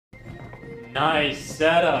Nice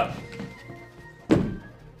setup.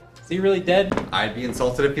 Is he really dead? I'd be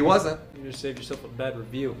insulted if he wasn't. You just saved yourself a bad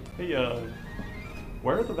review. Hey,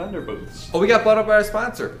 where are the vendor booths? Oh, we got bought up by our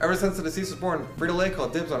sponsor. Ever since the deceased was born, Frito-Lay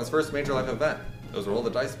called dibs on his first major life event. It was a roll of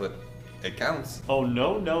the dice, but it counts. Oh,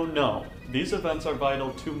 no. These events are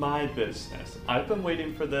vital to my business. I've been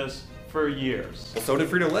waiting for this for years. Well, so did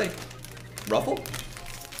Frito-Lay. Ruffle?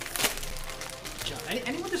 John,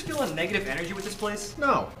 anyone just feeling negative energy with this place?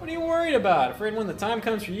 No. What are you worried about? Afraid when the time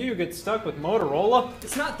comes for you, you get stuck with Motorola?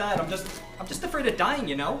 It's not that. I'm just afraid of dying,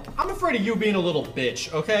 you know? I'm afraid of you being a little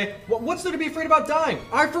bitch, okay? What's there to be afraid about dying?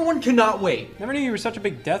 I, for one, cannot wait. Never knew you were such a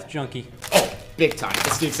big death junkie. Oh, big time.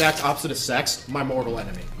 It's the exact opposite of sex, my mortal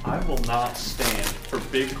enemy. I will not stand for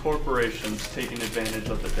big corporations taking advantage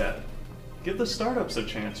of the dead. Give the startups a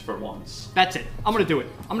chance for once. That's it. I'm gonna do it.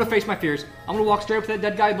 I'm gonna face my fears. I'm gonna walk straight up to that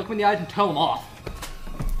dead guy, look him in the eyes, and tell him off.